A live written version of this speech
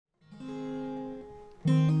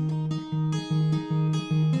I'm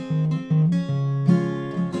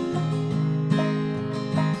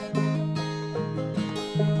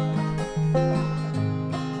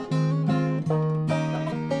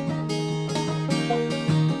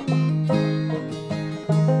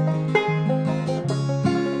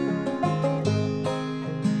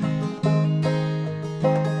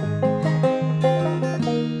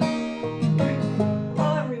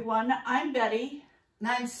Betty. And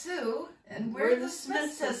I'm Sue, and we're the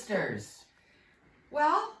Smith Sisters.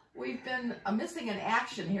 Well, we've been missing in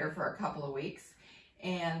action here for a couple of weeks,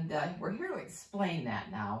 and we're here to explain that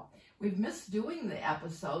now. We've missed doing the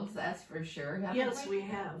episodes, that's for sure. Yes, we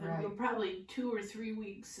have. Right. We're probably 2 or 3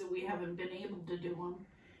 weeks that we haven't been able to do them.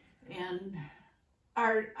 And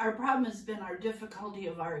our problem has been our difficulty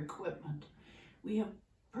of our equipment. We have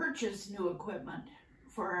purchased new equipment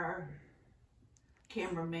for our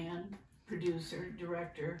cameraman, producer,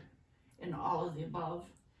 director, and all of the above.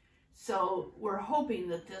 So we're hoping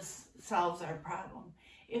that this solves our problem.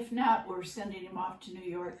 If not, we're sending him off to New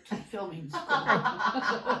York to filming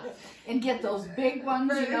school. And get those big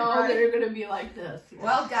ones, you know, that are going to be like this.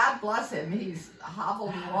 Well, God bless him. He's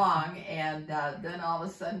hobbled along, and then all of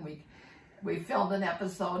a sudden we filmed an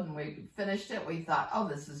episode and we finished it. We thought, oh,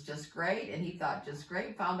 this is just great. And he thought just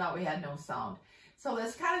great. Found out we had no sound. So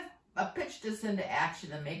this kind of pitched us into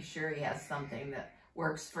action to make sure he has something that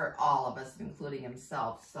works for all of us, including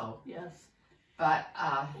himself. So yes, but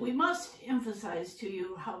we must emphasize to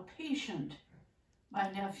you how patient my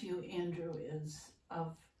nephew Andrew is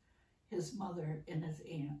of his mother and his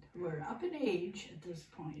aunt, who are up in age at this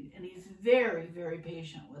point, and he's very, very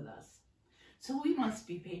patient with us. So we must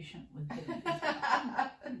be patient with him.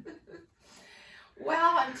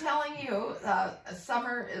 Well, I'm telling you,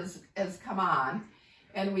 summer has come on.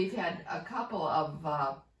 And we've had a couple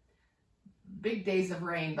of big days of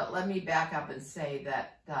rain, but let me back up and say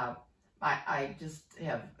that I just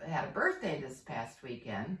have had a birthday this past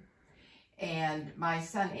weekend, and my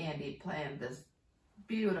son Andy planned this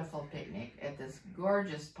beautiful picnic at this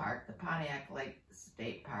gorgeous park, the Pontiac Lake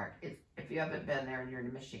State Park. If you haven't been there and you're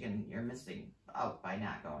in Michigan, you're missing out by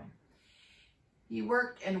not going. He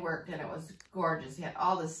worked, and it was gorgeous. He had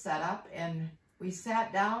all this set up, and we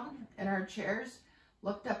sat down in our chairs,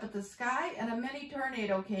 looked up at the sky, and a mini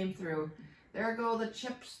tornado came through. There go the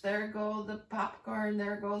chips, there go the popcorn,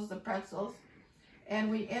 there goes the pretzels. And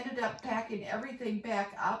we ended up packing everything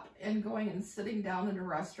back up and going and sitting down in a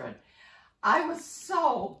restaurant. I was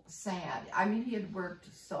so sad. I mean, he had worked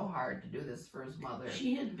so hard to do this for his mother.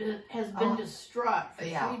 She has been distraught for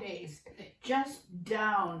 3 days. Just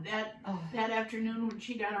down. That afternoon when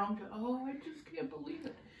she got home, I just can't believe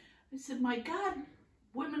it. I said, my God,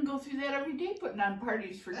 women go through that every day, putting on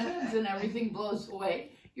parties for kids, and everything blows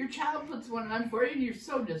away. Your child puts one on for you, and you're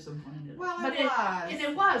so disappointed. Well, but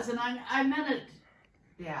it was, and I meant it.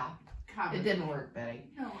 Yeah, Comment. It didn't work, Betty.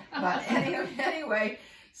 No. But anyway,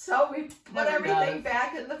 so we put everything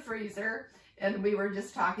back in the freezer, and we were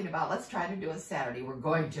just talking about, let's try to do a Saturday. We're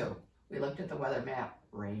going to. We looked at the weather map.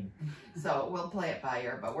 Rain. So we'll play it by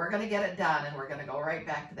ear, but we're going to get it done, and we're going to go right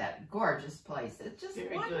back to that gorgeous place. It's just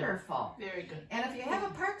wonderful. Very good. And if you have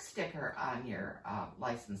a park sticker on your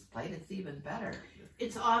license plate, it's even better.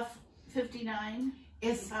 It's off 59.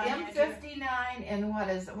 It's M59, and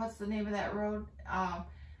what's the name of that road? I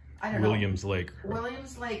don't know. Williams Lake.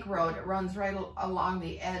 Williams Lake Road. It runs right along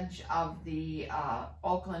the edge of the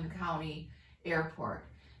Oakland County Airport.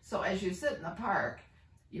 So as you sit in the park,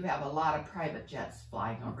 you have a lot of private jets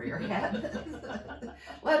flying over your head,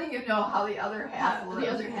 letting you know how the other half lives. The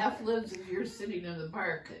other half lives if you're sitting in the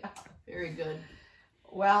park. Very good.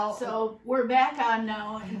 Well, so we're back on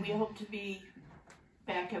now, and we hope to be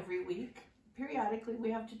back every week. Periodically,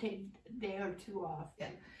 we have to take a day or two off. Yeah.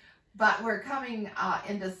 But we're coming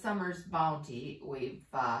into summer's bounty. We've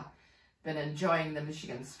been enjoying the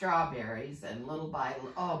Michigan strawberries, and little by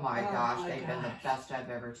little, oh my gosh, they've been the best I've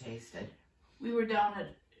ever tasted. We were down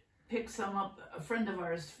at pick some up. A friend of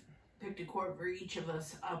ours picked a quart for each of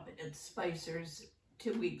us up at Spicer's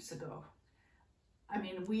 2 weeks ago. I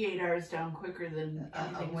mean, we ate ours down quicker than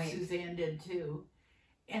anything Suzanne did too.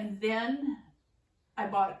 And then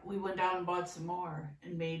we went down and bought some more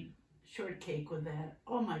and made shortcake with that.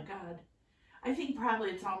 Oh my God. I think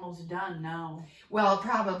probably it's almost done now. Well, it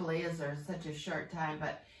probably is. There's such a short time,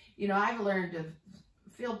 but you know, I've learned to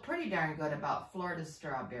feel pretty darn good about Florida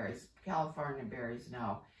strawberries. California berries,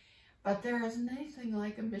 no. But there isn't anything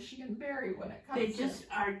like a Michigan berry when it comes to... They just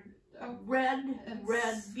are red,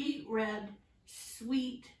 beet red,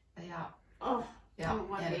 sweet. Yeah. Oh, yeah.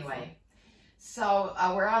 Wonderful. Anyway, so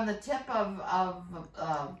we're on the tip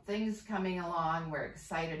of things coming along. We're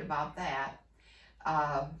excited about that.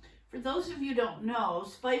 For those of you who don't know,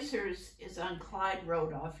 Spicer's is on Clyde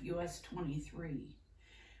Road off US 23.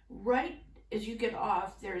 Right as you get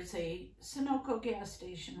off, there's a Sunoco gas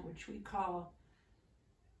station, which we call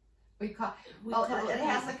it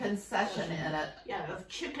has a concession in it. Yeah, of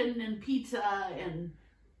chicken and pizza and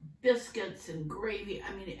biscuits and gravy.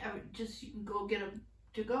 I mean, just you can go get them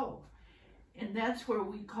to go. And that's where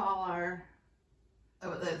we call our...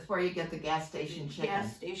 That's where you get the gas station chicken.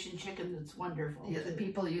 Gas station chicken that's wonderful. Yeah, the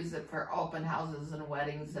people use it for open houses and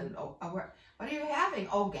weddings and, what are you having?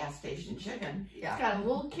 Oh, gas station chicken. Yeah. It's got a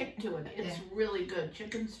little kick to it. It's really good.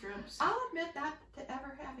 Chicken strips. I'll admit not to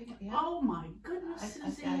ever having it yet. Oh my goodness,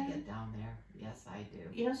 Suzanne. I gotta get down there. Yes, I do.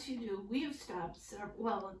 Yes, you do. We have stopped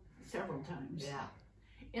several times. Yeah.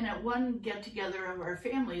 And at one get-together of our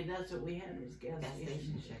family, that's what we had was gas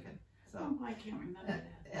station chicken. So I can't remember that.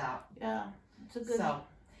 Yeah. Yeah. It's a good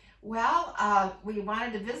well, we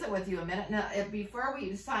wanted to visit with you a minute. Now, before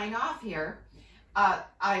we sign off here,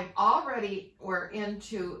 we're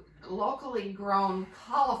into locally grown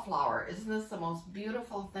cauliflower. Isn't this the most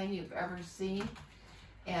beautiful thing you've ever seen?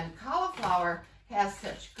 And cauliflower has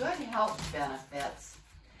such good health benefits.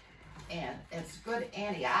 And it's good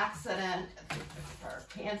antioxidant for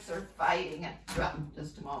cancer fighting.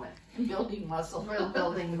 Just a moment. Building muscle.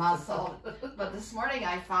 Building muscle. But this morning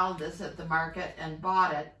I found this at the market and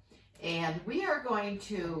bought it. And we are going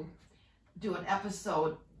to do an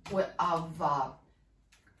episode of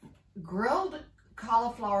grilled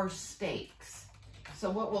cauliflower steaks. So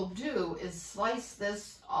what we'll do is slice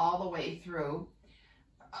this all the way through.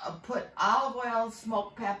 Put olive oil,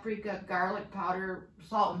 smoked paprika, garlic powder,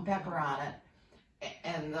 salt and pepper on it,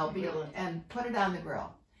 and and put it on the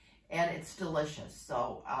grill, and it's delicious.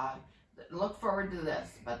 So look forward to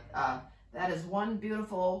this. But that is one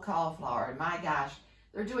beautiful old cauliflower, and my gosh,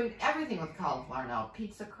 they're doing everything with cauliflower now: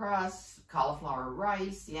 pizza crust, cauliflower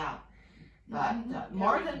rice, yeah. But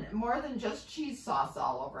more than just cheese sauce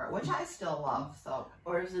all over it, which I still love. So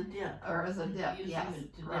or as a dip. Yes,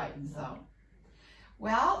 right. So.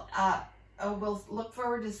 Well, we'll look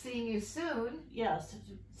forward to seeing you soon. Yes,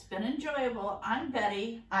 it's been enjoyable. I'm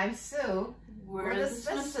Betty. I'm Sue. We're the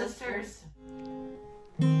Smith Sisters.